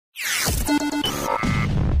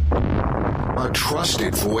your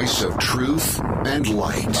trusted voice of truth and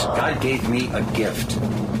light. God gave me a gift.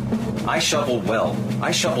 I shovel well.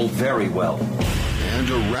 I shovel very well. And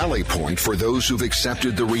a rally point for those who've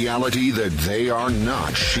accepted the reality that they are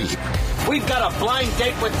not sheep. We've got a blind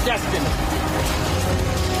date with destiny.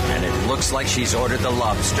 And it looks like she's ordered the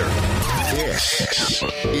lobster. This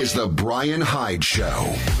is the Bryan Hyde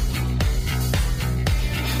Show.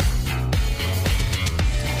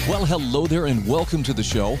 Well, hello there and welcome to the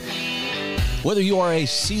show. Whether you are a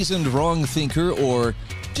seasoned wrong thinker or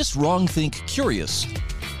just wrong think curious,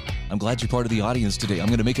 I'm glad you're part of the audience today. I'm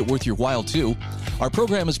going to make it worth your while, too. Our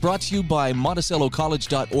program is brought to you by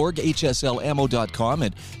MonticelloCollege.org, HSLammo.com,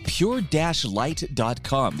 and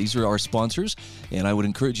Pure-Light.com. These are our sponsors, and I would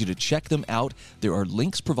encourage you to check them out. There are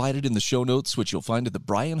links provided in the show notes, which you'll find at the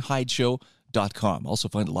BryanHydeShow.com. Also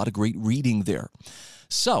find a lot of great reading there.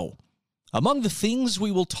 So, among the things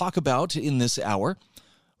we will talk about in this hour,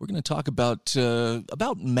 we're going to talk about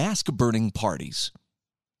mask burning parties.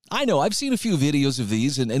 I know, I've seen a few videos of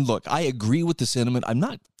these, and look, I agree with the sentiment. I'm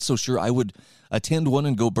not so sure I would attend one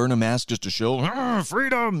and go burn a mask just to show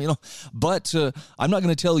freedom, But I'm not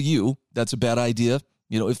going to tell you that's a bad idea,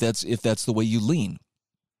 if that's the way you lean.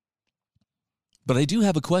 But I do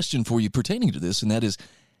have a question for you pertaining to this, and that is,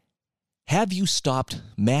 have you stopped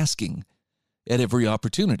masking at every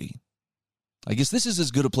opportunity? I guess this is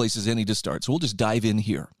as good a place as any to start, so we'll just dive in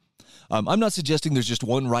here. I'm not suggesting there's just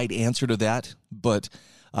one right answer to that, but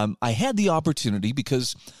I had the opportunity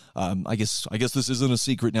because I guess this isn't a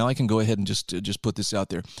secret now. I can go ahead and just put this out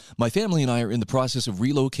there. My family and I are in the process of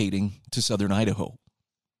relocating to southern Idaho.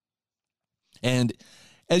 And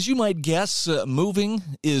as you might guess, moving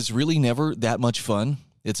is really never that much fun.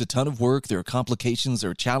 It's a ton of work. There are complications.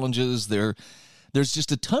 There are challenges. There's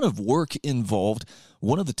just a ton of work involved.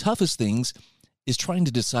 One of the toughest things is trying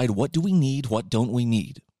to decide what do we need, what don't we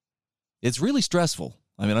need. It's really stressful.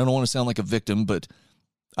 I mean, I don't want to sound like a victim, but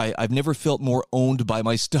I've never felt more owned by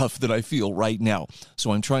my stuff than I feel right now.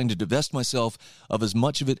 So I'm trying to divest myself of as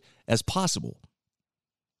much of it as possible.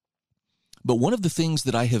 But one of the things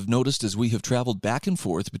that I have noticed as we have traveled back and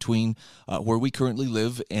forth between where we currently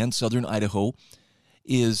live and southern Idaho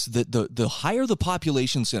is that the higher the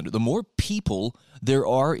population center, the more people there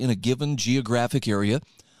are in a given geographic area,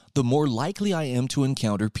 the more likely I am to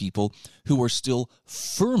encounter people who are still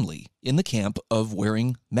firmly in the camp of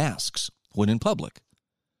wearing masks when in public.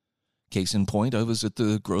 Case in point, I was at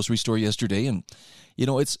the grocery store yesterday, and,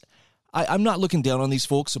 I'm not looking down on these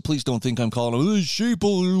folks, so please don't think I'm calling them, these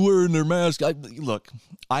sheeple wearing their mask.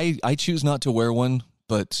 I choose not to wear one,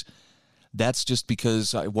 but that's just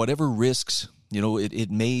because whatever risks,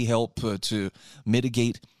 it may help to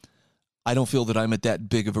mitigate. I don't feel that I'm at that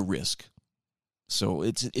big of a risk. So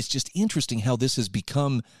it's just interesting how this has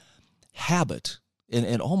become habit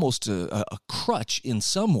and almost a crutch in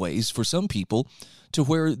some ways for some people to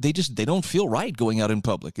where they don't feel right going out in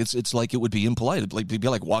public. It's like it would be impolite. It'd be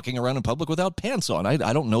like walking around in public without pants on.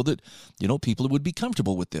 I don't know that, people would be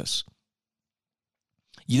comfortable with this.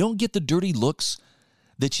 You don't get the dirty looks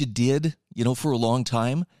that you did, for a long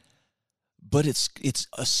time. But it's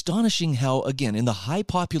astonishing how, again, in the high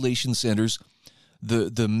population centers,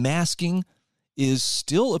 the masking is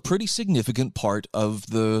still a pretty significant part of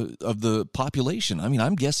the population. I mean,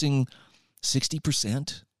 I'm guessing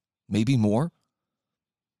 60%, maybe more.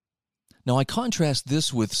 Now, I contrast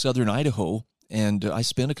this with southern Idaho, and I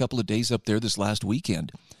spent a couple of days up there this last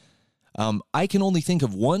weekend. I can only think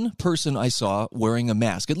of one person I saw wearing a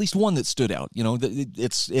mask, at least one that stood out.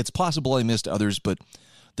 It's possible I missed others, but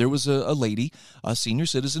there was a lady, a senior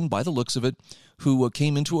citizen by the looks of it, who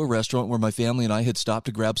came into a restaurant where my family and I had stopped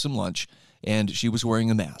to grab some lunch, and she was wearing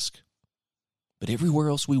a mask. But everywhere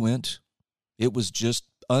else we went, it was just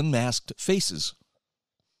unmasked faces.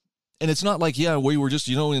 And it's not like, we were just,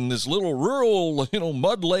 in this little rural,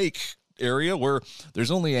 mud lake area where there's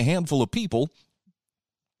only a handful of people.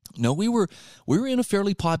 No, we were in a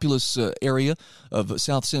fairly populous area of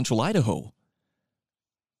south central Idaho.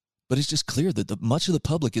 But it's just clear that much of the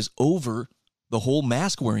public is over the whole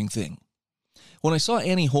mask-wearing thing. When I saw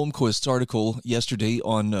Annie Holmquist's article yesterday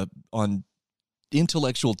on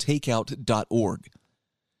intellectualtakeout.org,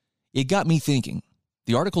 it got me thinking.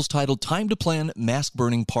 The article's titled, Time to Plan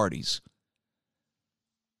Mask-Burning Parties.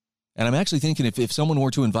 And I'm actually thinking if someone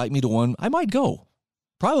were to invite me to one, I might go.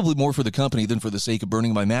 Probably more for the company than for the sake of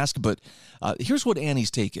burning my mask, but here's what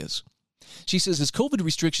Annie's take is. She says, as COVID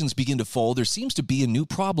restrictions begin to fall, there seems to be a new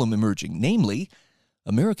problem emerging, namely,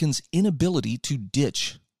 Americans' inability to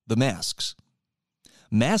ditch the masks.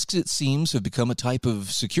 Masks, it seems, have become a type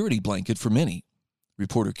of security blanket for many.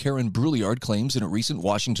 Reporter Karen Brouillard claims in a recent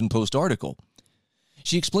Washington Post article.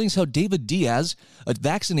 She explains how David Diaz, a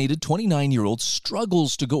vaccinated 29-year-old,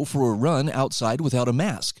 struggles to go for a run outside without a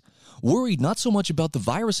mask, worried not so much about the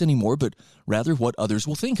virus anymore, but rather what others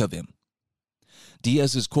will think of him.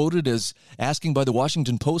 Diaz is quoted as asking by the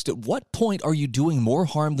Washington Post, "At what point are you doing more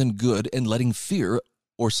harm than good and letting fear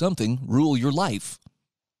or something rule your life?"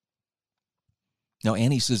 Now,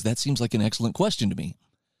 Annie says that seems like an excellent question to me.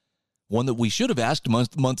 One that we should have asked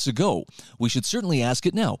months ago. We should certainly ask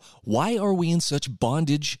it now. Why are we in such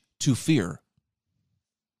bondage to fear?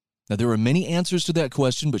 Now, there are many answers to that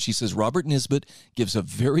question, but she says Robert Nisbet gives a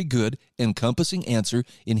very good, encompassing answer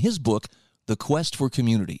in his book, The Quest for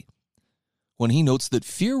Community, when he notes that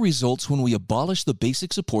fear results when we abolish the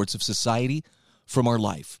basic supports of society from our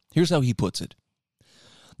life. Here's how he puts it.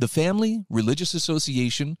 The family, religious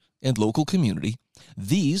association, and local community,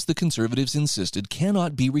 these, the conservatives insisted,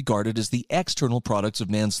 cannot be regarded as the external products of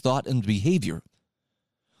man's thought and behavior.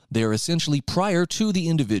 They are essentially prior to the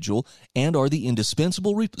individual and are the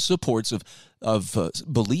indispensable supports of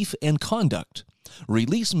belief and conduct.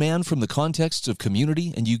 Release man from the contexts of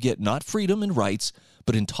community, and you get not freedom and rights,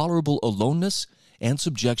 but intolerable aloneness and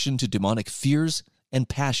subjection to demonic fears and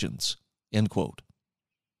passions. End quote.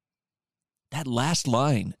 That last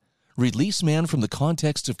line, release man from the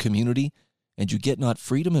context of community, and you get not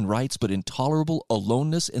freedom and rights, but intolerable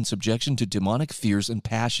aloneness and subjection to demonic fears and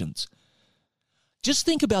passions. Just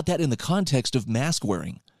think about that in the context of mask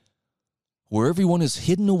wearing, where everyone is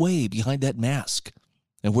hidden away behind that mask,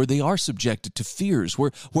 and where they are subjected to fears,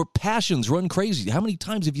 where passions run crazy. How many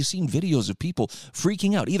times have you seen videos of people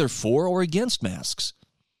freaking out, either for or against masks?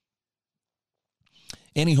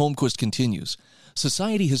 Annie Holmquist continues,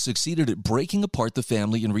 society has succeeded at breaking apart the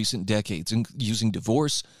family in recent decades, and using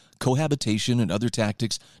divorce, cohabitation, and other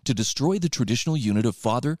tactics to destroy the traditional unit of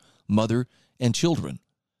father, mother, and children.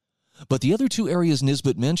 But the other two areas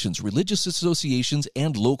Nisbet mentions, religious associations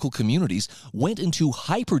and local communities, went into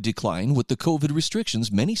hyper-decline with the COVID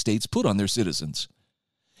restrictions many states put on their citizens,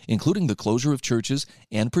 including the closure of churches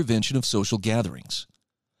and prevention of social gatherings.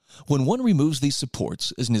 When one removes these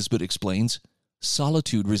supports, as Nisbet explains,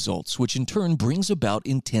 solitude results, which in turn brings about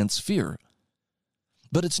intense fear.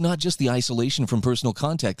 But it's not just the isolation from personal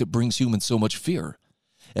contact that brings humans so much fear.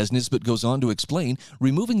 As Nisbet goes on to explain,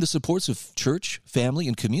 removing the supports of church, family,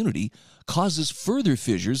 and community causes further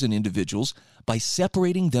fissures in individuals by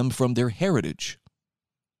separating them from their heritage.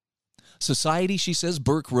 Society, she says,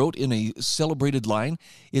 Burke wrote in a celebrated line,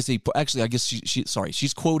 is a, actually, I guess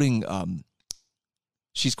she's quoting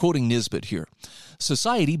Nisbet here.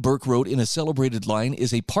 Society, Burke wrote in a celebrated line,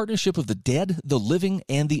 is a partnership of the dead, the living,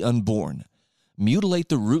 and the unborn. Mutilate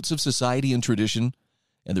the roots of society and tradition,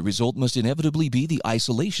 and the result must inevitably be the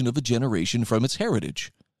isolation of a generation from its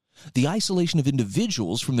heritage, the isolation of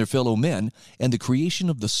individuals from their fellow men, and the creation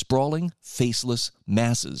of the sprawling, faceless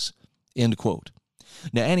masses. End quote.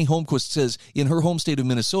 Now, Annie Holmquist says in her home state of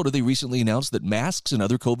Minnesota, they recently announced that masks and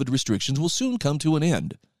other COVID restrictions will soon come to an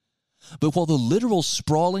end. But while the literal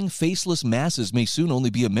sprawling, faceless masses may soon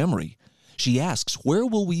only be a memory, she asks, where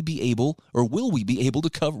will we be able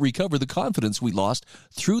to recover the confidence we lost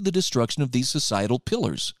through the destruction of these societal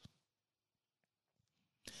pillars?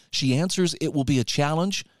 She answers, it will be a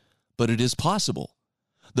challenge, but it is possible.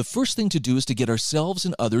 The first thing to do is to get ourselves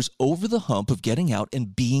and others over the hump of getting out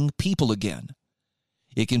and being people again.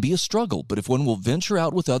 It can be a struggle, but if one will venture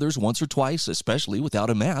out with others once or twice, especially without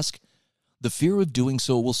a mask, the fear of doing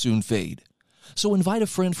so will soon fade. So invite a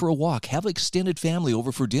friend for a walk, have extended family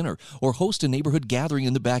over for dinner, or host a neighborhood gathering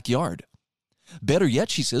in the backyard. Better yet,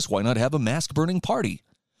 she says, why not have a mask-burning party?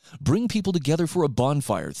 Bring people together for a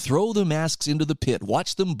bonfire, throw the masks into the pit,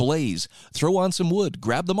 watch them blaze, throw on some wood,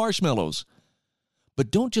 grab the marshmallows.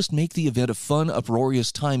 But don't just make the event a fun,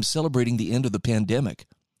 uproarious time celebrating the end of the pandemic.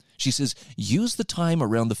 She says, use the time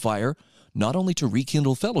around the fire not only to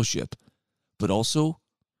rekindle fellowship, but also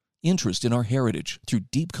interest in our heritage through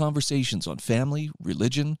deep conversations on family,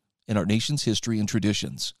 religion, and our nation's history and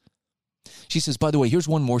traditions. She says, by the way, here's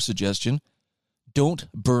one more suggestion. Don't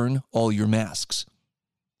burn all your masks.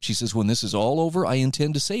 She says, when this is all over, I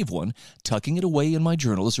intend to save one, tucking it away in my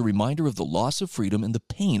journal as a reminder of the loss of freedom and the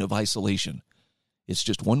pain of isolation. It's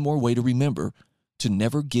just one more way to remember to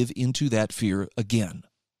never give into that fear again.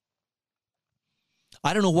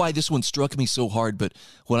 I don't know why this one struck me so hard, but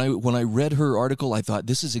when I read her article, I thought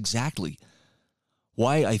this is exactly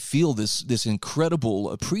why I feel this incredible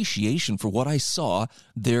appreciation for what I saw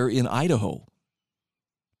there in Idaho.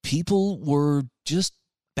 People were just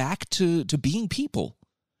back to being people.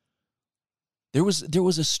 There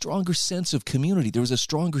was a stronger sense of community. There was a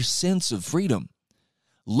stronger sense of freedom.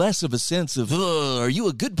 less of a sense of, are you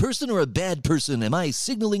a good person or a bad person? Am I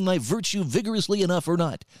signaling my virtue vigorously enough or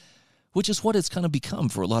not? Which is what it's kind of become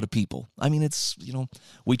for a lot of people. I mean, it's,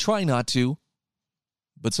 we try not to,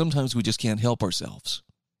 but sometimes we just can't help ourselves.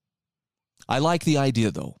 I like the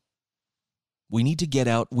idea, though. We need to get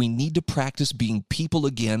out. We need to practice being people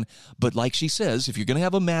again. But like she says, if you're going to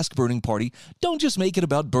have a mask burning party, don't just make it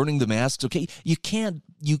about burning the masks, okay? You can't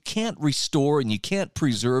restore and you can't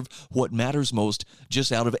preserve what matters most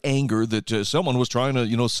just out of anger that someone was trying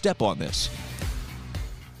to, step on this.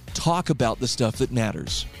 Talk about the stuff that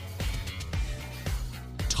matters.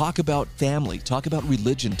 Talk about family. Talk about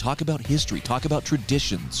religion. Talk about history. Talk about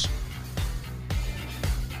traditions.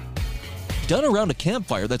 Done around a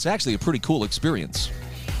campfire, that's actually a pretty cool experience.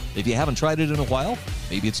 If you haven't tried it in a while,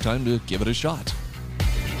 maybe it's time to give it a shot.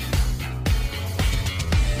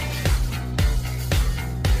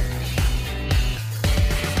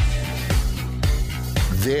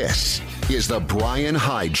 This is the Bryan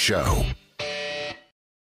Hyde Show.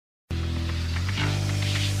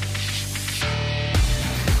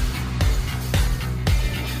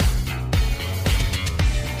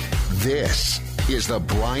 This is the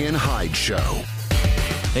Bryan Hyde Show.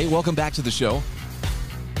 Hey, welcome back to the show.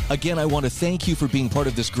 Again, I want to thank you for being part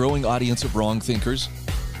of this growing audience of wrong thinkers.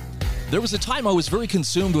 There was a time I was very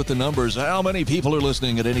consumed with the numbers, how many people are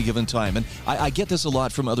listening at any given time. And I get this a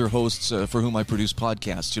lot from other hosts for whom I produce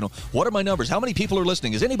podcasts. What are my numbers? How many people are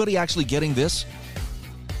listening? Is anybody actually getting this?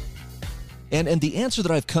 And the answer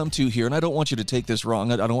that I've come to here, and I don't want you to take this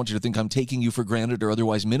wrong. I don't want you to think I'm taking you for granted or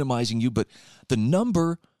otherwise minimizing you, but the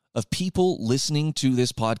number of people listening to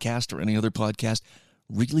this podcast or any other podcast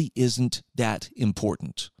really isn't that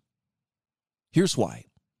important. Here's why.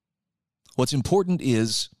 What's important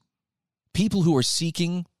is people who are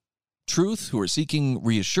seeking truth, who are seeking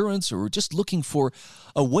reassurance, or just looking for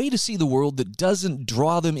a way to see the world that doesn't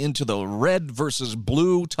draw them into the red versus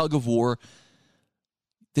blue tug of war.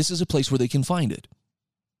 This is a place where they can find it.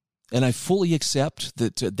 And I fully accept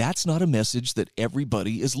that that's not a message that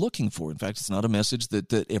everybody is looking for. In fact, it's not a message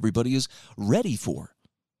that everybody is ready for.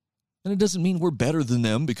 And it doesn't mean we're better than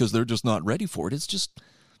them because they're just not ready for it. It's just,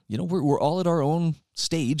 we're all at our own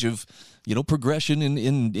stage of, progression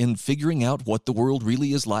in figuring out what the world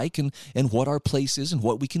really is like and what our place is and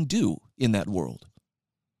what we can do in that world.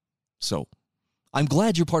 So I'm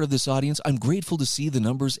glad you're part of this audience. I'm grateful to see the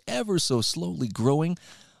numbers ever so slowly growing.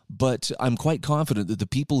 But I'm quite confident that the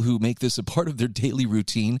people who make this a part of their daily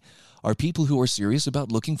routine are people who are serious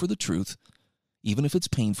about looking for the truth, even if it's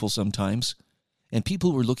painful sometimes, and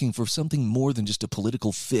people who are looking for something more than just a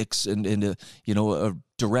political fix and a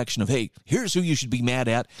direction of, hey, here's who you should be mad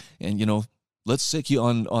at, and, let's sick you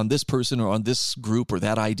on this person or on this group or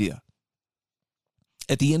that idea.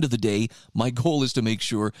 At the end of the day, my goal is to make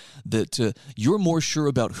sure that you're more sure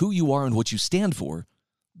about who you are and what you stand for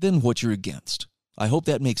than what you're against. I hope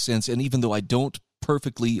that makes sense, and even though I don't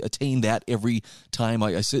perfectly attain that every time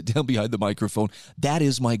I sit down behind the microphone, that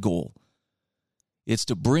is my goal. It's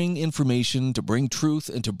to bring information, to bring truth,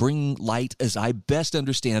 and to bring light as I best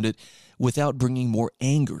understand it without bringing more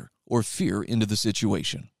anger or fear into the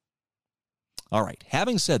situation. All right,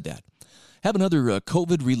 having said that, I have another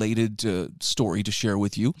COVID-related story to share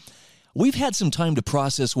with you. We've had some time to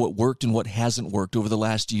process what worked and what hasn't worked over the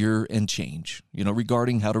last year and change,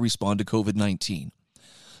 regarding how to respond to COVID-19.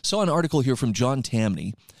 Saw an article here from John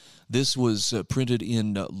Tamney. This was printed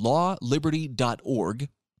in lawliberty.org,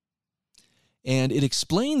 and it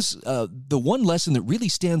explains the one lesson that really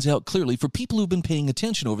stands out clearly for people who've been paying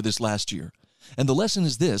attention over this last year. And the lesson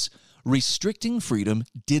is this: restricting freedom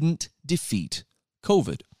didn't defeat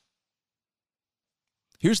COVID.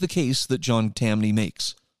 Here's the case that John Tamney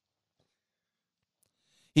makes.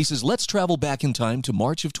 He says, let's travel back in time to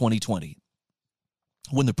March of 2020,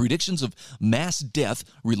 when the predictions of mass death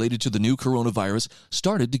related to the new coronavirus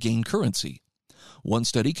started to gain currency. One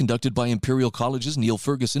study conducted by Imperial College's Neil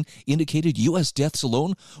Ferguson indicated U.S. deaths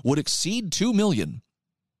alone would exceed 2 million.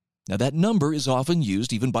 Now, that number is often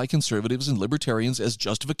used even by conservatives and libertarians as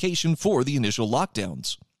justification for the initial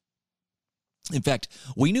lockdowns. In fact,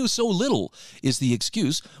 we knew so little is the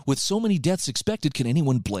excuse. With so many deaths expected, can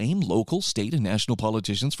anyone blame local, state, and national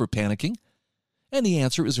politicians for panicking? And the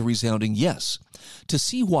answer is a resounding yes. To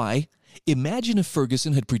see why, imagine if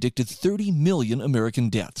Ferguson had predicted 30 million American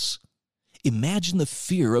deaths. Imagine the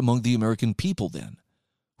fear among the American people then,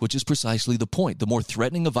 which is precisely the point. The more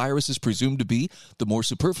threatening a virus is presumed to be, the more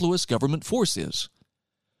superfluous government force is.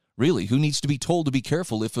 Really, who needs to be told to be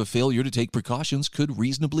careful if a failure to take precautions could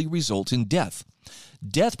reasonably result in death?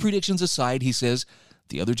 Death predictions aside, he says,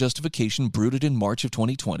 the other justification bruited in March of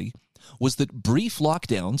 2020 was that brief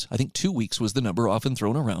lockdowns, I think 2 weeks was the number often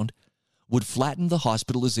thrown around, would flatten the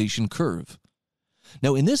hospitalization curve.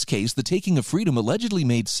 Now, in this case, the taking of freedom allegedly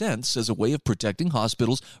made sense as a way of protecting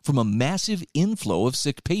hospitals from a massive inflow of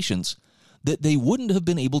sick patients that they wouldn't have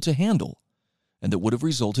been able to handle, and that would have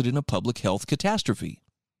resulted in a public health catastrophe.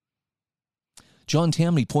 John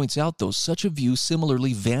Tamny points out, though, such a view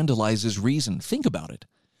similarly vandalizes reason. Think about it.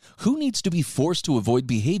 Who needs to be forced to avoid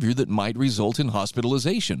behavior that might result in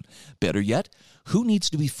hospitalization? Better yet, who needs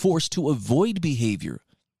to be forced to avoid behavior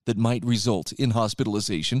that might result in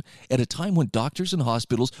hospitalization at a time when doctors and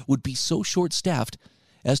hospitals would be so short-staffed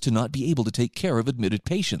as to not be able to take care of admitted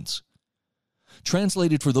patients?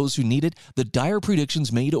 Translated for those who need it, the dire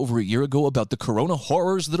predictions made over a year ago about the corona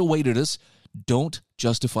horrors that awaited us don't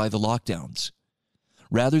justify the lockdowns.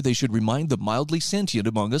 Rather, they should remind the mildly sentient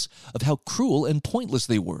among us of how cruel and pointless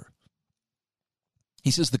they were.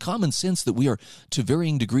 He says the common sense that we are to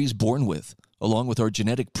varying degrees born with, along with our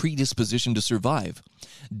genetic predisposition to survive,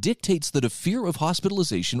 dictates that a fear of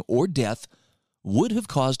hospitalization or death would have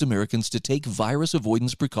caused Americans to take virus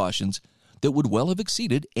avoidance precautions that would well have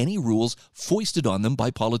exceeded any rules foisted on them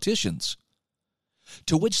by politicians.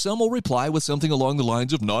 To which some will reply with something along the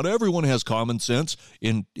lines of, not everyone has common sense.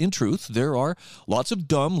 In truth, there are lots of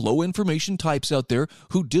dumb, low-information types out there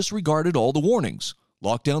who disregarded all the warnings.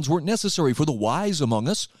 Lockdowns weren't necessary for the wise among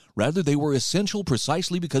us. Rather, they were essential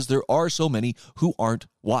precisely because there are so many who aren't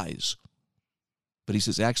wise. But he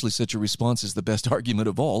says actually such a response is the best argument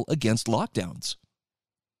of all against lockdowns.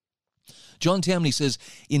 John Tamny says,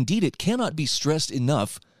 indeed, it cannot be stressed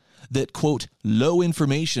enough that, quote, low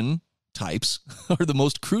information types are the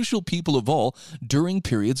most crucial people of all during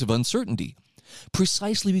periods of uncertainty,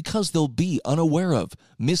 precisely because they'll be unaware of,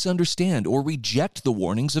 misunderstand, or reject the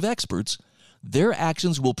warnings of experts. Their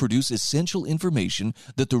actions will produce essential information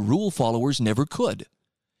that the rule followers never could.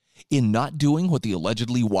 In not doing what the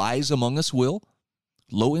allegedly wise among us will,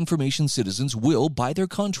 low information citizens will, by their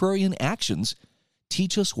contrarian actions,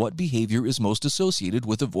 teach us what behavior is most associated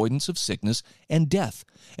with avoidance of sickness and death,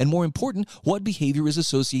 and more important, what behavior is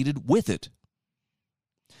associated with it.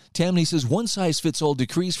 Tamny says one-size-fits-all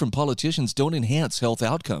decrees from politicians don't enhance health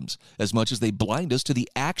outcomes as much as they blind us to the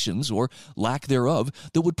actions or lack thereof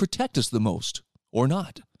that would protect us the most, or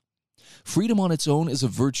not. Freedom on its own is a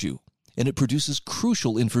virtue, and it produces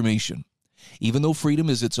crucial information. Even though freedom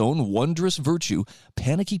is its own wondrous virtue,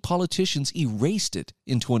 panicky politicians erased it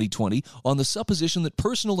in 2020 on the supposition that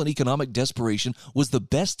personal and economic desperation was the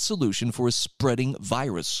best solution for a spreading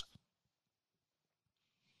virus.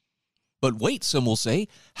 But wait, some will say,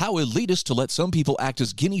 how elitist to let some people act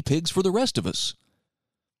as guinea pigs for the rest of us.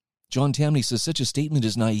 John Tamny says such a statement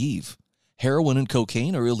is naive. Heroin and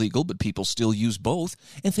cocaine are illegal, but people still use both,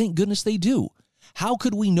 and thank goodness they do. How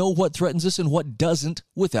could we know what threatens us and what doesn't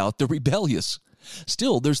without the rebellious?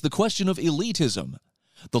 Still, there's the question of elitism.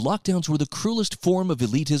 The lockdowns were the cruelest form of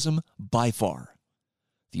elitism by far.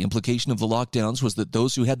 The implication of the lockdowns was that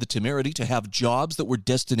those who had the temerity to have jobs that were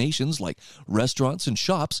destinations like restaurants and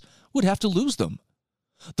shops would have to lose them.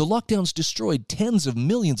 The lockdowns destroyed tens of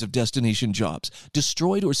millions of destination jobs,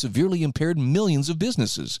 destroyed or severely impaired millions of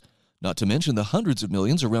businesses, not to mention the hundreds of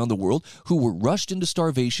millions around the world who were rushed into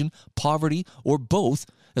starvation, poverty, or both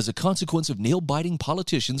as a consequence of nail-biting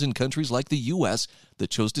politicians in countries like the U.S. that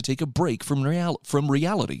chose to take a break from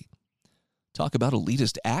reality. Talk about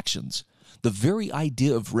elitist actions. The very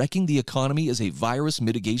idea of wrecking the economy as a virus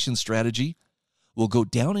mitigation strategy will go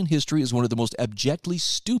down in history as one of the most abjectly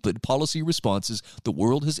stupid policy responses the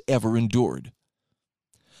world has ever endured.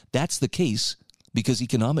 That's the case because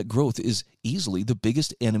economic growth is easily the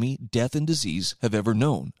biggest enemy death and disease have ever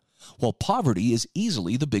known, while poverty is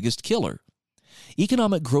easily the biggest killer.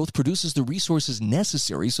 Economic growth produces the resources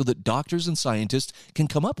necessary so that doctors and scientists can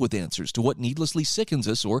come up with answers to what needlessly sickens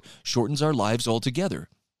us or shortens our lives altogether.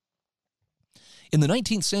 In the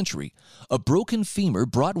 19th century, a broken femur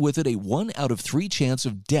brought with it a 1 out of 3 chance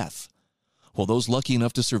of death, while those lucky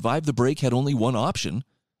enough to survive the break had only one option: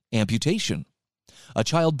 amputation. A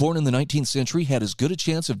child born in the 19th century had as good a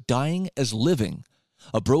chance of dying as living.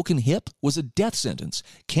 A broken hip was a death sentence.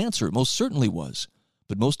 Cancer most certainly was,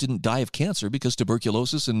 but most didn't die of cancer because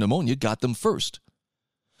tuberculosis and pneumonia got them first.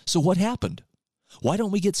 So what happened? Why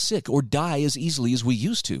don't we get sick or die as easily as we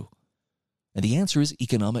used to? And the answer is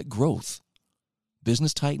economic growth.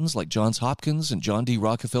 Business titans like Johns Hopkins and John D.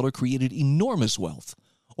 Rockefeller created enormous wealth,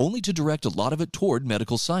 only to direct a lot of it toward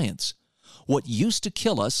medical science. What used to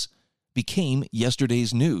kill us became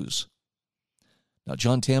yesterday's news. Now,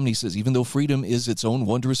 John Tamny says, even though freedom is its own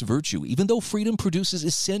wondrous virtue, even though freedom produces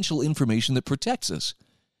essential information that protects us,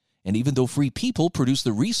 And even though free people produce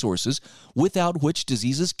the resources without which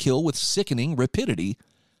diseases kill with sickening rapidity,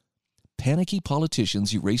 panicky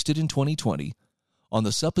politicians erased it in 2020 on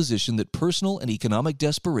the supposition that personal and economic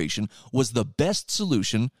desperation was the best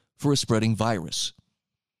solution for a spreading virus.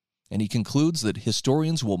 And he concludes that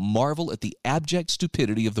historians will marvel at the abject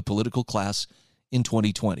stupidity of the political class in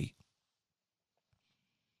 2020.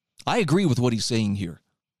 I agree with what he's saying here.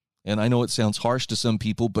 And I know it sounds harsh to some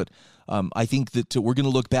people, but I think that we're going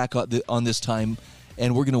to look back on this time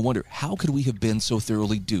and we're going to wonder, how could we have been so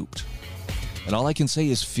thoroughly duped? And all I can say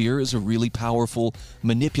is fear is a really powerful,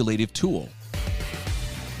 manipulative tool.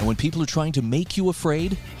 And when people are trying to make you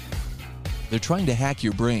afraid, they're trying to hack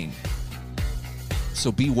your brain.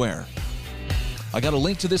 So beware. I got a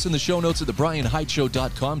link to this in the show notes at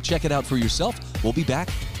thebryanhydeshow.com. Check it out for yourself. We'll be back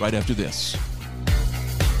right after this.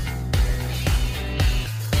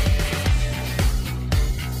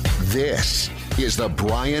 This is the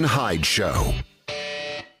Bryan Hyde Show.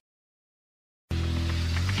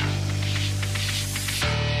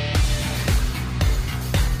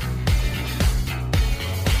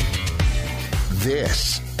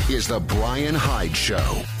 This is the Bryan Hyde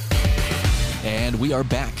Show. And we are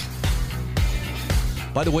back.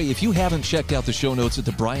 By the way, if you haven't checked out the show notes at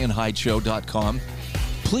thebryanhydeshow.com,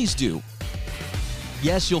 please do.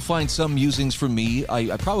 Yes, you'll find some musings from me.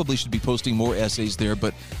 I probably should be posting more essays there,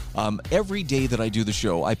 but every day that I do the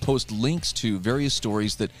show, I post links to various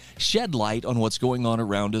stories that shed light on what's going on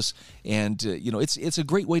around us. And, it's a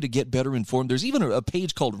great way to get better informed. There's even a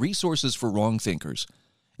page called Resources for Wrong Thinkers.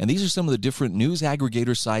 And these are some of the different news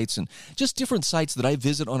aggregator sites and just different sites that I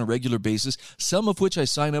visit on a regular basis, some of which I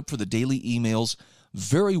sign up for the daily emails.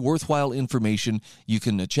 Very worthwhile information. You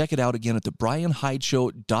can check it out again at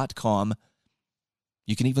thebryanhydeshow.com.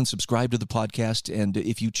 You can even subscribe to the podcast, and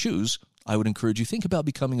if you choose, I would encourage you, think about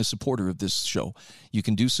becoming a supporter of this show. You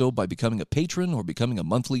can do so by becoming a patron or becoming a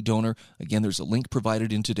monthly donor. Again, there's a link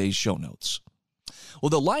provided in today's show notes. Well,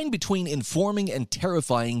 the line between informing and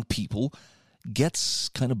terrifying people gets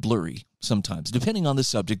kind of blurry sometimes, depending on the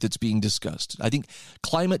subject that's being discussed. I think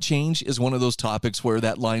climate change is one of those topics where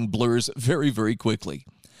that line blurs very, very quickly.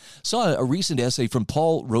 Saw a recent essay from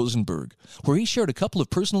Paul Rosenberg where he shared a couple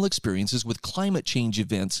of personal experiences with climate change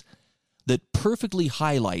events that perfectly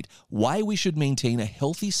highlight why we should maintain a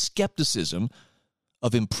healthy skepticism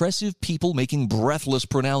of impressive people making breathless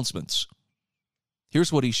pronouncements.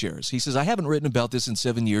 Here's what he shares. He says, I haven't written about this in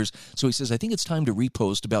 7 years, so he says, I think it's time to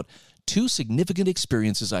repost about 2 significant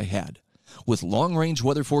experiences I had. With long-range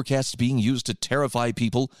weather forecasts being used to terrify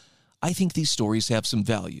people, I think these stories have some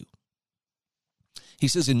value. He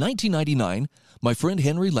says, in 1999, my friend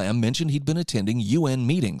Henry Lamb mentioned he'd been attending UN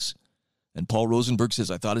meetings. And Paul Rosenberg says,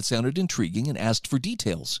 I thought it sounded intriguing and asked for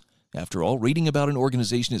details. After all, reading about an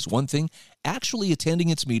organization is one thing, actually attending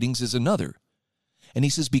its meetings is another. And he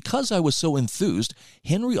says, because I was so enthused,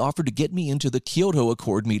 Henry offered to get me into the Kyoto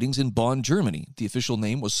Accord meetings in Bonn, Germany. The official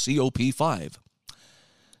name was COP5.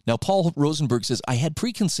 Now, Paul Rosenberg says, I had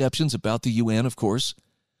preconceptions about the UN, of course,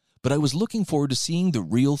 but I was looking forward to seeing the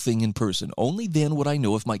real thing in person. Only then would I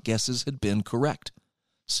know if my guesses had been correct.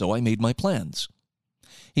 So I made my plans.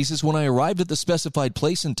 He says, when I arrived at the specified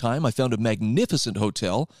place and time, I found a magnificent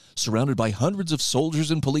hotel surrounded by hundreds of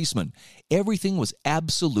soldiers and policemen. Everything was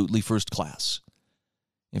absolutely first class.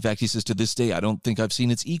 In fact, he says, to this day, I don't think I've seen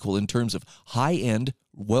its equal in terms of high-end,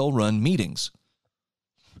 well-run meetings.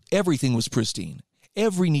 Everything was pristine.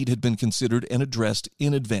 Every need had been considered and addressed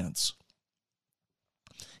in advance.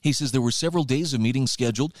 He says there were several days of meetings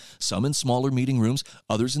scheduled, some in smaller meeting rooms,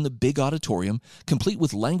 others in the big auditorium, complete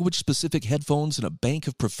with language-specific headphones and a bank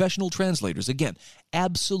of professional translators. Again,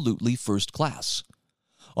 absolutely first class.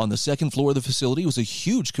 On the second floor of the facility was a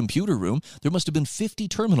huge computer room. There must have been 50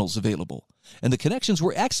 terminals available. And the connections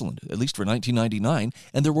were excellent, at least for 1999,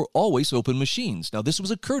 and there were always open machines. Now, this was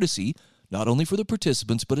a courtesy, not only for the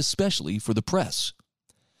participants, but especially for the press.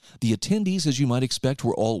 The attendees, as you might expect,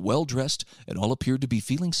 were all well-dressed and all appeared to be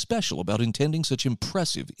feeling special about attending such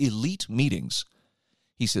impressive, elite meetings.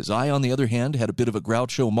 He says, I, on the other hand, had a bit of a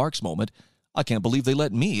Groucho Marx moment. I can't believe they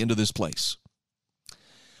let me into this place.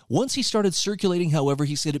 Once he started circulating, however,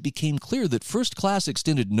 he said it became clear that first class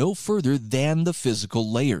extended no further than the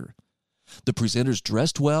physical layer. The presenters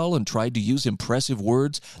dressed well and tried to use impressive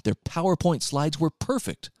words. Their PowerPoint slides were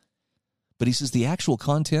perfect. But he says the actual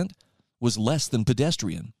content was less than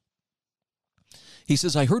pedestrian. He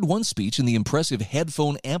says, I heard one speech in the impressive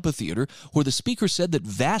headphone amphitheater where the speaker said that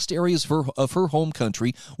vast areas of her home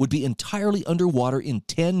country would be entirely underwater in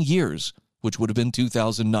 10 years, which would have been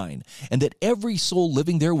 2009, and that every soul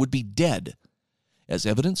living there would be dead. As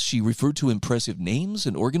evidence, she referred to impressive names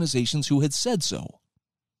and organizations who had said so.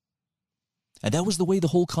 And that was the way the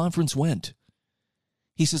whole conference went.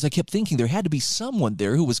 He says, I kept thinking there had to be someone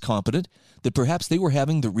there who was competent, that perhaps they were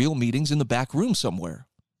having the real meetings in the back room somewhere.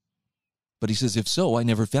 But he says, if so, I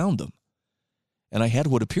never found them. And I had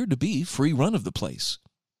what appeared to be free run of the place.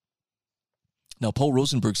 Now, Paul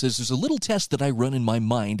Rosenberg says there's a little test that I run in my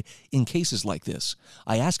mind in cases like this.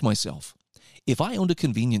 I ask myself, if I owned a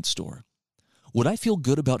convenience store, would I feel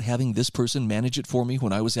good about having this person manage it for me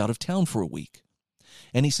when I was out of town for a week?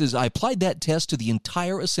 And he says, I applied that test to the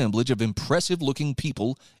entire assemblage of impressive-looking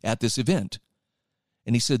people at this event.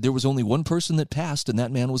 And he said there was only one person that passed, and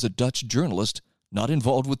that man was a Dutch journalist not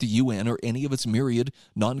involved with the UN or any of its myriad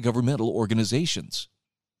non-governmental organizations.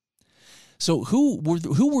 So who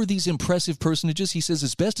were these impressive personages? He says,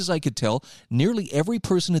 as best as I could tell, nearly every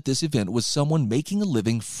person at this event was someone making a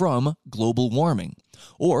living from global warming,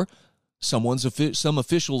 or some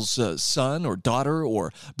official's son or daughter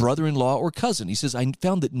or brother-in-law or cousin. He says, I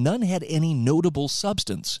found that none had any notable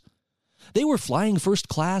substance. They were flying first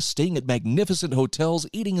class, staying at magnificent hotels,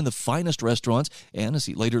 eating in the finest restaurants, and, as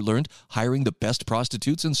he later learned, hiring the best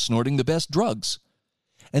prostitutes and snorting the best drugs.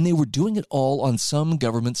 And they were doing it all on some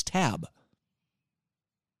government's tab.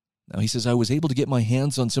 Now, he says, I was able to get my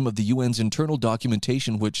hands on some of the UN's internal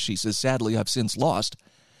documentation, which, he says, sadly, I've since lost.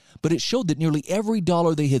 But it showed that nearly every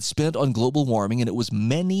dollar they had spent on global warming, and it was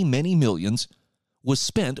many, many millions, was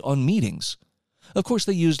spent on meetings. Of course,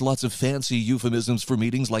 they used lots of fancy euphemisms for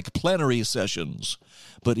meetings like plenary sessions.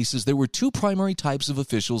 But he says there were two primary types of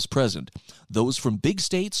officials present. Those from big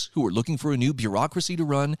states who were looking for a new bureaucracy to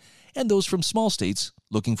run, and those from small states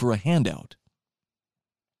looking for a handout.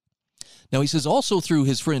 Now, he says also through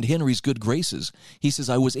his friend Henry's good graces, he says,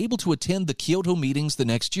 I was able to attend the Kyoto meetings the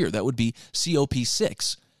next year. That would be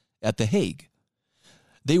COP6 at The Hague.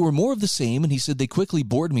 They were more of the same, and he said they quickly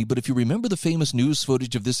bored me, but if you remember the famous news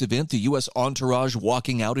footage of this event, the U.S. entourage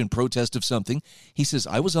walking out in protest of something, he says,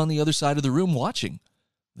 I was on the other side of the room watching.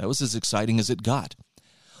 That was as exciting as it got.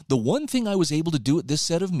 The one thing I was able to do at this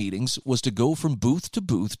set of meetings was to go from booth to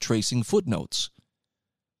booth tracing footnotes.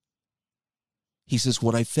 He says,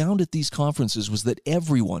 what I found at these conferences was that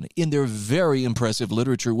everyone in their very impressive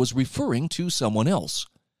literature was referring to someone else.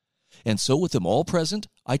 And so with them all present,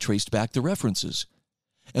 I traced back the references.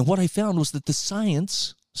 And what I found was that the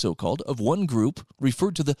science, so-called, of one group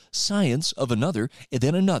referred to the science of another, and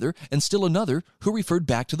then another, and still another, who referred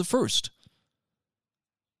back to the first.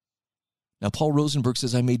 Now, Paul Rosenberg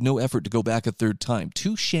says, I made no effort to go back a third time.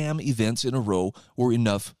 2 sham events in a row were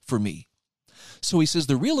enough for me. So he says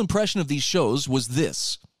the real impression of these shows was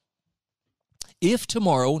this. If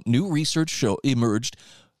tomorrow new research emerged,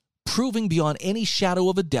 proving beyond any shadow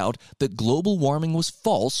of a doubt that global warming was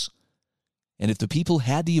false, and if the people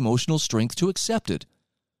had the emotional strength to accept it,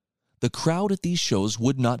 the crowd at these shows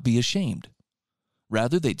would not be ashamed.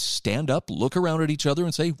 Rather, they'd stand up, look around at each other,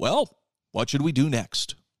 and say, well, what should we do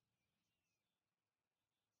next?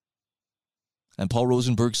 And Paul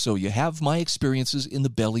Rosenberg, so you have my experiences in the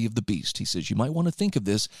belly of the beast. He says you might want to think of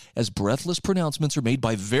this as breathless pronouncements are made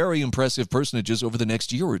by very impressive personages over the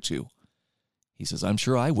next year or two. He says, I'm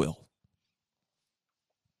sure I will.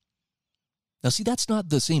 Now, see, that's not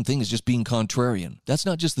the same thing as just being contrarian. That's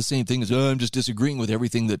not just the same thing as, I'm just disagreeing with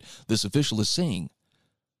everything that this official is saying.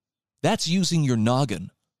 That's using your noggin.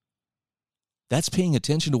 That's paying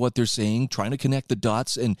attention to what they're saying, trying to connect the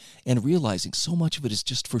dots, and realizing so much of it is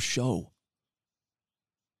just for show.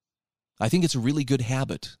 I think it's a really good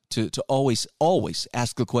habit to always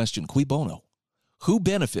ask the question, cui bono? Who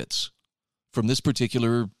benefits from this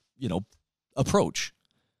particular, approach?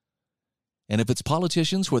 And if it's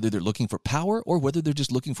politicians, whether they're looking for power or whether they're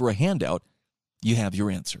just looking for a handout, you have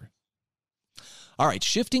your answer. All right,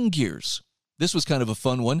 shifting gears. This was kind of a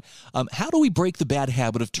fun one. How do we break the bad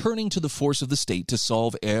habit of turning to the force of the state to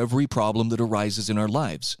solve every problem that arises in our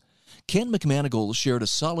lives? Ken McManigal shared a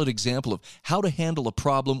solid example of how to handle a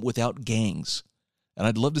problem without gangs. And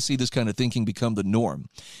I'd love to see this kind of thinking become the norm.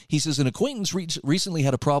 He says an acquaintance recently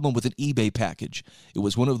had a problem with an eBay package. It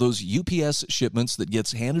was one of those UPS shipments that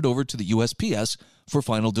gets handed over to the USPS for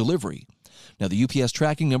final delivery. Now, the UPS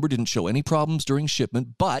tracking number didn't show any problems during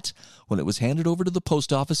shipment, but when it was handed over to the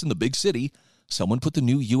post office in the big city, someone put the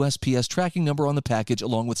new USPS tracking number on the package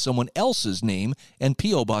along with someone else's name and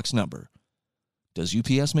P.O. box number. Does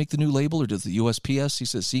UPS make the new label, or does the USPS? He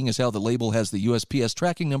says, seeing as how the label has the USPS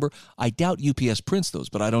tracking number, I doubt UPS prints those,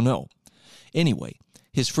 but I don't know. Anyway,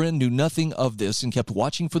 his friend knew nothing of this and kept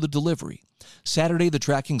watching for the delivery. Saturday, the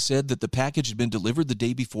tracking said that the package had been delivered the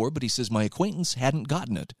day before, but he says my acquaintance hadn't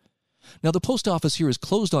gotten it. Now, the post office here is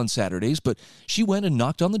closed on Saturdays, but she went and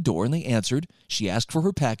knocked on the door, and they answered. She asked for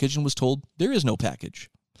her package and was told there is no package.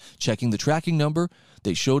 Checking the tracking number,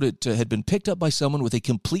 they showed it had been picked up by someone with a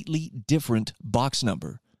completely different box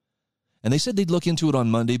number. And they said they'd look into it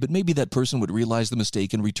on Monday, but maybe that person would realize the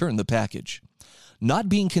mistake and return the package. Not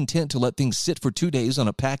being content to let things sit for 2 days on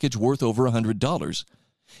a package worth over $100,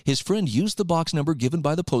 his friend used the box number given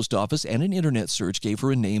by the post office, and an internet search gave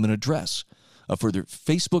her a name and address. A further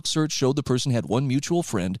Facebook search showed the person had one mutual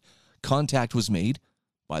friend. Contact was made.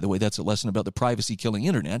 By the way, that's a lesson about the privacy-killing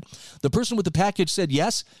internet. The person with the package said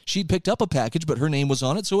yes, she'd picked up a package, but her name was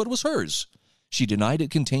on it, so it was hers. She denied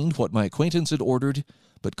it contained what my acquaintance had ordered,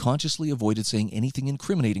 but consciously avoided saying anything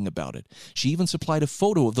incriminating about it. She even supplied a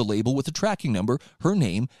photo of the label with the tracking number, her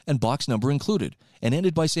name, and box number included, and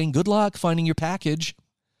ended by saying, "Good luck finding your package."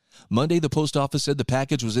 Monday, the post office said the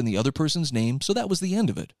package was in the other person's name, so that was the end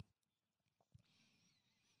of it.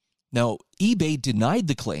 Now, eBay denied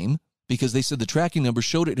the claim because they said the tracking number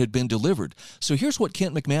showed it had been delivered. So here's what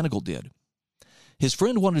Kent McManigal did. His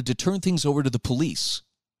friend wanted to turn things over to the police,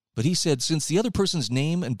 but he said since the other person's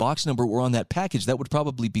name and box number were on that package, that would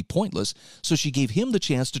probably be pointless, so she gave him the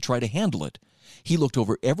chance to try to handle it. He looked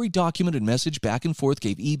over every document and message back and forth,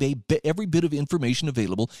 gave eBay every bit of information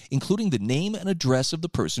available, including the name and address of the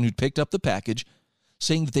person who'd picked up the package,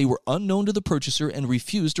 saying that they were unknown to the purchaser and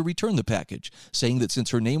refused to return the package, saying that since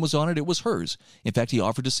her name was on it, it was hers. In fact, he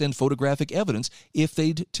offered to send photographic evidence if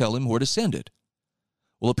they'd tell him where to send it.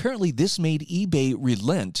 Well, apparently this made eBay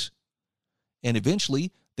relent, and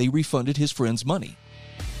eventually they refunded his friend's money.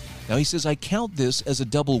 Now, he says, I count this as a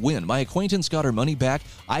double win. My acquaintance got her money back.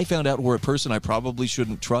 I found out where a person I probably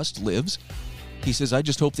shouldn't trust lives. He says, I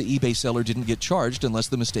just hope the eBay seller didn't get charged unless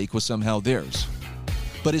the mistake was somehow theirs.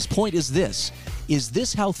 But his point is this. Is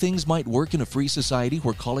this how things might work in a free society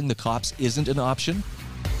where calling the cops isn't an option?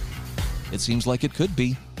 It seems like it could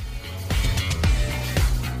be.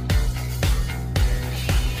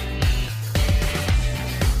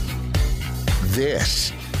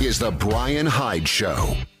 This is the Bryan Hyde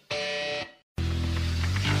Show.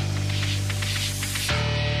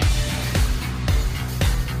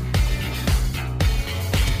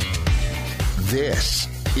 This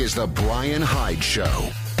is the Bryan Hyde Show.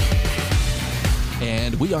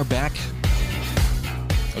 And we are back.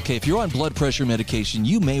 Okay, if you're on blood pressure medication,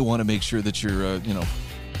 you may want to make sure that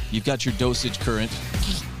you've got your dosage current,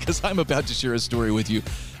 because I'm about to share a story with you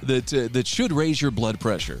that should raise your blood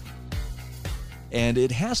pressure. And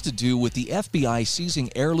it has to do with the FBI seizing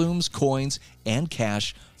heirlooms, coins, and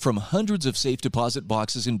cash from hundreds of safe deposit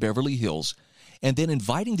boxes in Beverly Hills, and then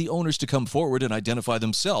inviting the owners to come forward and identify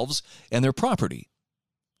themselves and their property.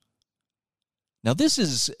 Now, this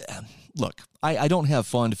is, look, I don't have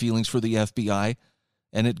fond feelings for the FBI,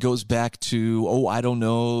 and it goes back to,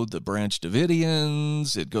 the Branch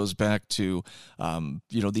Davidians. It goes back to, the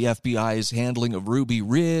FBI's handling of Ruby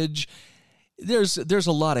Ridge. There's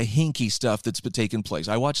a lot of hinky stuff that's been taking place.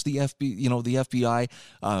 I watched the FBI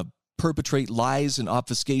perpetrate lies and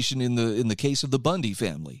obfuscation in the case of the Bundy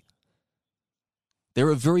family. They're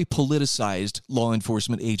a very politicized law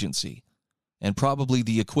enforcement agency, and probably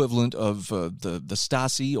the equivalent of the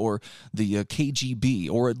Stasi or the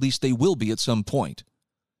KGB, or at least they will be at some point.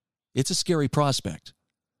 It's a scary prospect.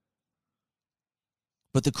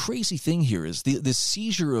 But the crazy thing here is the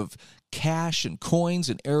seizure of cash and coins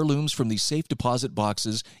and heirlooms from these safe deposit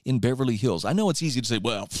boxes in Beverly Hills. I know it's easy to say,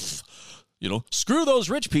 well, screw those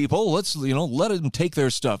rich people. Let's, let them take their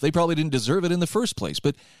stuff. They probably didn't deserve it in the first place.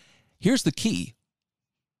 But here's the key.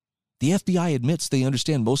 The FBI admits they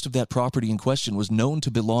understand most of that property in question was known to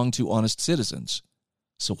belong to honest citizens.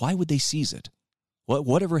 So why would they seize it?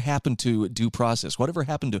 Whatever happened to due process? Whatever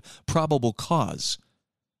happened to probable cause?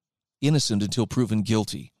 Innocent until proven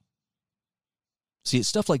guilty. See, it's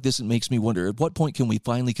stuff like this that makes me wonder, at what point can we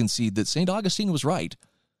finally concede that St. Augustine was right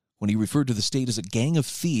when he referred to the state as a gang of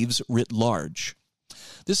thieves writ large?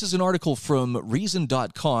 This is an article from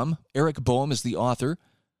Reason.com. Eric Boehm is the author.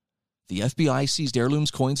 The FBI seized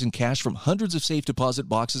heirlooms, coins, and cash from hundreds of safe deposit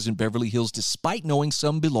boxes in Beverly Hills, despite knowing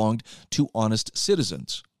some belonged to honest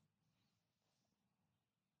citizens.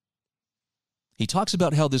 He talks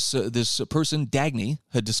about how this person, Dagny,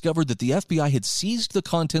 had discovered that the FBI had seized the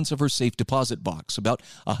contents of her safe deposit box, about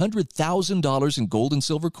 $100,000 in gold and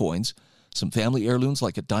silver coins, some family heirlooms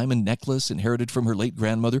like a diamond necklace inherited from her late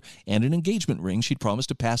grandmother, and an engagement ring she'd promised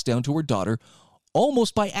to pass down to her daughter.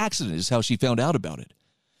 Almost by accident is how she found out about it.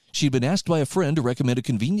 She'd been asked by a friend to recommend a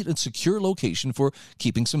convenient and secure location for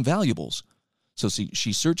keeping some valuables. So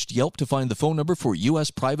she searched Yelp to find the phone number for U.S.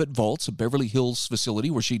 Private Vaults, a Beverly Hills facility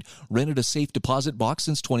where she'd rented a safe deposit box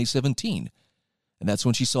since 2017. And that's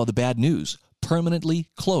when she saw the bad news: permanently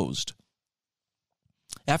closed.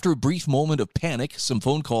 After a brief moment of panic, some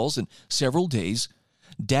phone calls, and several days,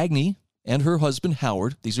 Dagny and her husband,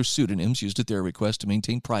 Howard, these are pseudonyms used at their request to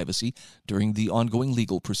maintain privacy during the ongoing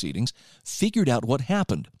legal proceedings, figured out what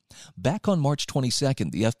happened. Back on March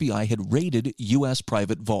 22nd, the FBI had raided U.S.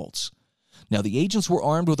 private vaults. Now, the agents were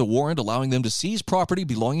armed with a warrant allowing them to seize property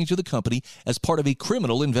belonging to the company as part of a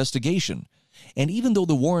criminal investigation. And even though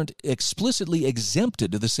the warrant explicitly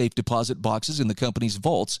exempted the safe deposit boxes in the company's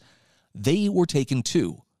vaults, they were taken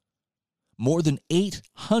too. More than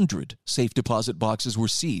 800 safe deposit boxes were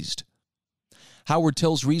seized. Howard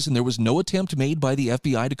tells Reason there was no attempt made by the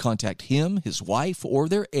FBI to contact him, his wife, or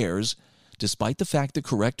their heirs, despite the fact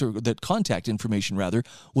that contact information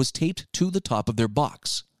was taped to the top of their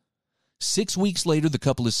box. 6 weeks later, the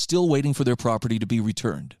couple is still waiting for their property to be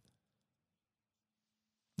returned.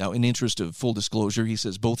 Now, in interest of full disclosure, he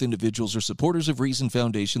says both individuals are supporters of Reason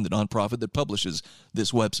Foundation, the nonprofit that publishes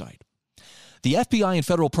this website. The FBI and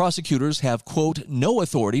federal prosecutors have, quote, no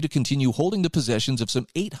authority to continue holding the possessions of some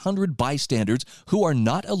 800 bystanders who are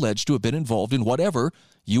not alleged to have been involved in whatever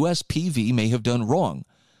USPV may have done wrong.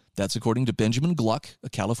 That's according to Benjamin Gluck, a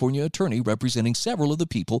California attorney representing several of the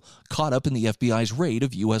people caught up in the FBI's raid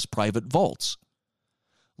of U.S. private vaults.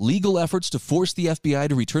 Legal efforts to force the FBI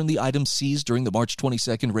to return the items seized during the March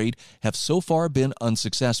 22nd raid have so far been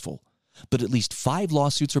unsuccessful, but at least 5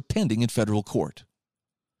 lawsuits are pending in federal court.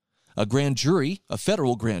 A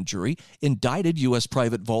federal grand jury, indicted U.S.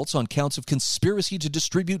 private vaults on counts of conspiracy to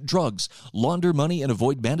distribute drugs, launder money, and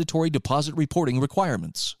avoid mandatory deposit reporting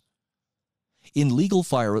requirements. In legal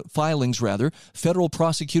filings, federal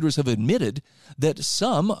prosecutors have admitted that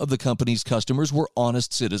some of the company's customers were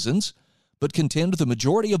honest citizens, but contend the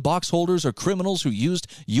majority of box holders are criminals who used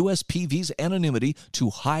USPV's anonymity to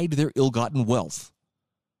hide their ill-gotten wealth.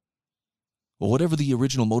 Well, whatever the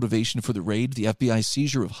original motivation for the raid, the FBI's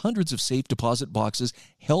seizure of hundreds of safe deposit boxes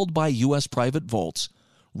held by U.S. private vaults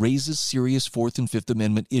raises serious Fourth and Fifth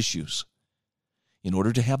Amendment issues. In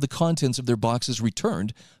order to have the contents of their boxes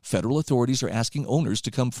returned, federal authorities are asking owners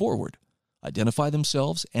to come forward, identify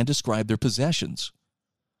themselves, and describe their possessions.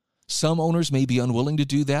 Some owners may be unwilling to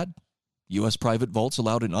do that. U.S. private vaults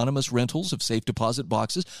allowed anonymous rentals of safe deposit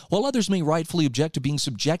boxes, while others may rightfully object to being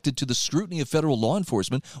subjected to the scrutiny of federal law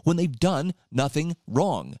enforcement when they've done nothing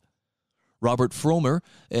wrong. Robert Fromer,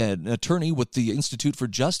 an attorney with the Institute for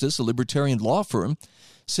Justice, a libertarian law firm,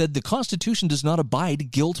 said the Constitution does not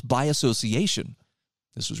abide guilt by association.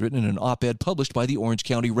 This was written in an op-ed published by the Orange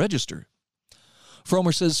County Register.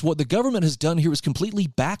 Fromer says what the government has done here is completely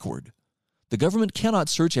backward. The government cannot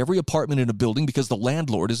search every apartment in a building because the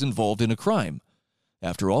landlord is involved in a crime.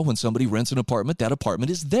 After all, when somebody rents an apartment, that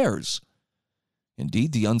apartment is theirs.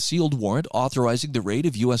 Indeed, the unsealed warrant authorizing the raid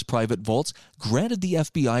of U.S. private vaults granted the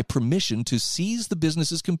FBI permission to seize the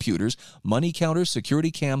business's computers, money counters,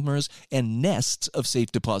 security cameras, and nests of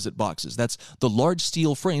safe deposit boxes. That's the large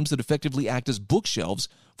steel frames that effectively act as bookshelves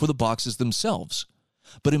for the boxes themselves.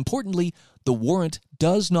 But importantly, the warrant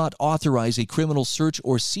does not authorize a criminal search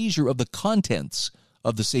or seizure of the contents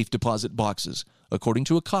of the safe deposit boxes, according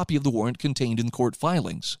to a copy of the warrant contained in court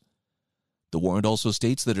filings. The warrant also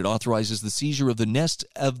states that it authorizes the seizure of the nest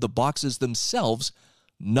of the boxes themselves,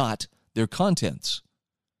 not their contents.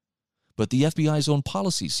 But the FBI's own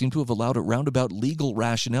policies seem to have allowed a roundabout legal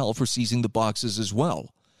rationale for seizing the boxes as well.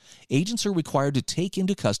 Agents are required to take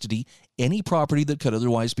into custody any property that could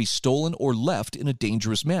otherwise be stolen or left in a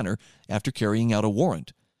dangerous manner after carrying out a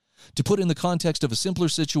warrant. To put in the context of a simpler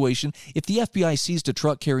situation, if the FBI seized a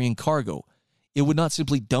truck carrying cargo, it would not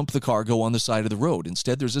simply dump the cargo on the side of the road.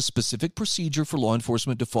 Instead, there's a specific procedure for law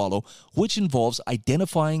enforcement to follow, which involves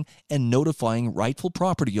identifying and notifying rightful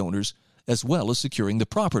property owners, as well as securing the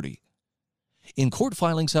property. In court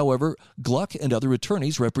filings, however, Gluck and other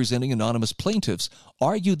attorneys representing anonymous plaintiffs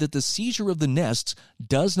argued that the seizure of the nests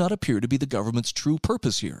does not appear to be the government's true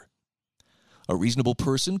purpose here. A reasonable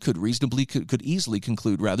person could easily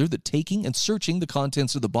conclude that taking and searching the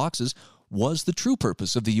contents of the boxes was the true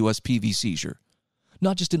purpose of the USPV seizure,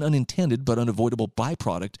 not just an unintended but unavoidable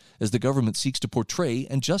byproduct as the government seeks to portray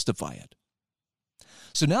and justify it.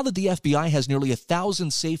 So now that the FBI has nearly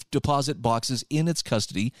 1,000 safe deposit boxes in its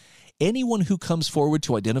custody, anyone who comes forward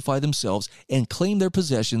to identify themselves and claim their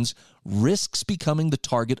possessions risks becoming the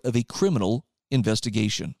target of a criminal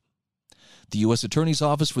investigation. The U.S. Attorney's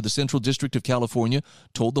Office for the Central District of California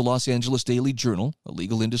told the Los Angeles Daily Journal, a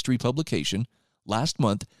legal industry publication, last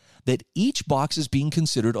month that each box is being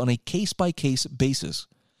considered on a case-by-case basis,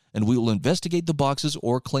 and we will investigate the boxes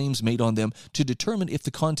or claims made on them to determine if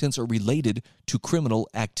the contents are related to criminal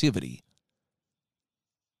activity.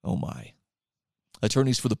 Oh my.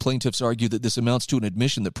 Attorneys for the plaintiffs argue that this amounts to an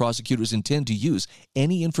admission that prosecutors intend to use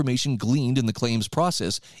any information gleaned in the claims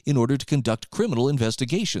process in order to conduct criminal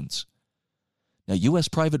investigations. Now, U.S.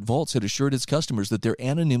 Private Vaults had assured its customers that their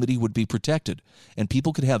anonymity would be protected, and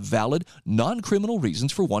people could have valid, non-criminal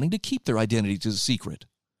reasons for wanting to keep their identities a secret.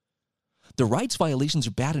 The rights violations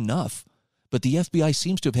are bad enough, but the FBI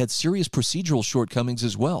seems to have had serious procedural shortcomings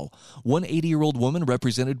as well. One 80-year-old woman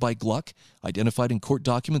represented by Gluck, identified in court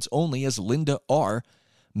documents only as Linda R.,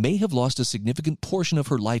 may have lost a significant portion of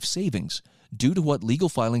her life savings due to what legal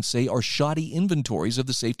filings say are shoddy inventories of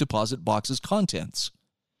the safe deposit box's contents.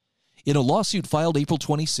 In a lawsuit filed April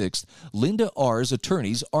 26th, Linda R.'s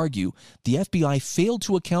attorneys argue the FBI failed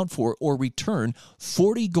to account for or return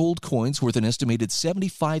 40 gold coins worth an estimated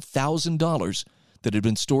 $75,000 that had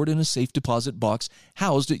been stored in a safe deposit box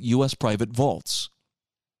housed at U.S. private vaults.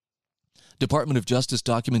 Department of Justice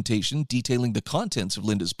documentation detailing the contents of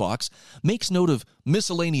Linda's box makes note of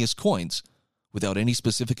miscellaneous coins, without any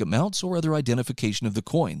specific amounts or other identification of the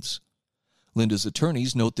coins. Linda's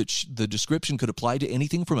attorneys note that the description could apply to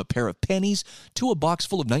anything from a pair of pennies to a box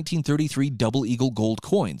full of 1933 Double Eagle gold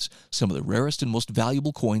coins, some of the rarest and most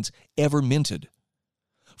valuable coins ever minted.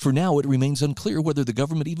 For now, it remains unclear whether the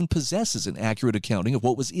government even possesses an accurate accounting of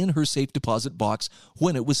what was in her safe deposit box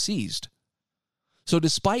when it was seized. So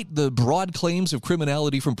despite the broad claims of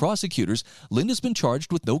criminality from prosecutors, Linda's been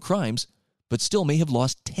charged with no crimes, but still may have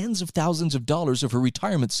lost tens of thousands of dollars of her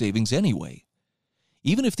retirement savings anyway.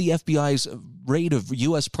 Even if the FBI's raid of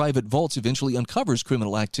U.S. private vaults eventually uncovers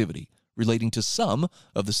criminal activity relating to some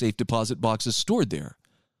of the safe deposit boxes stored there,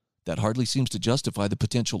 that hardly seems to justify the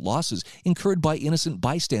potential losses incurred by innocent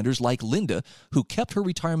bystanders like Linda, who kept her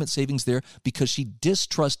retirement savings there because she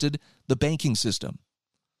distrusted the banking system.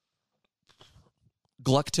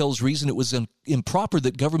 Gluck tells Reason it was improper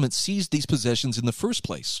that government seized these possessions in the first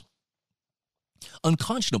place.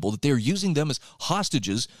 Unconscionable that they are using them as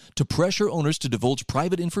hostages to pressure owners to divulge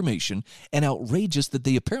private information, and outrageous that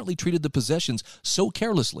they apparently treated the possessions so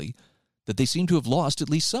carelessly that they seem to have lost at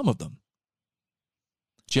least some of them.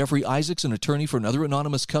 Jeffrey Isaacs, an attorney for another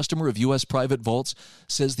anonymous customer of U.S. private vaults,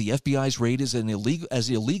 says the FBI's raid is as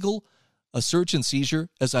illegal a search and seizure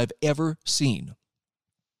as I've ever seen.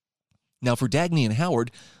 Now, for Dagny and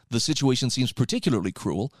Howard, the situation seems particularly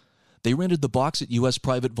cruel. They rented the box at U.S.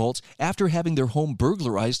 private vaults after having their home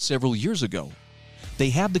burglarized several years ago.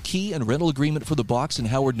 They have the key and rental agreement for the box, and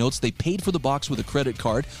Howard notes they paid for the box with a credit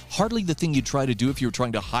card, hardly the thing you'd try to do if you were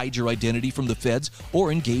trying to hide your identity from the feds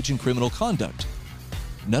or engage in criminal conduct.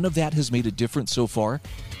 None of that has made a difference so far,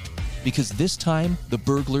 because this time the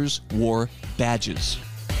burglars wore badges.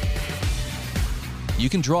 You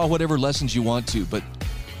can draw whatever lessons you want to, but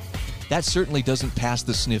that certainly doesn't pass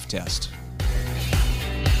the sniff test.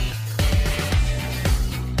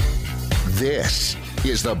 This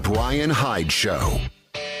is the Bryan Hyde Show.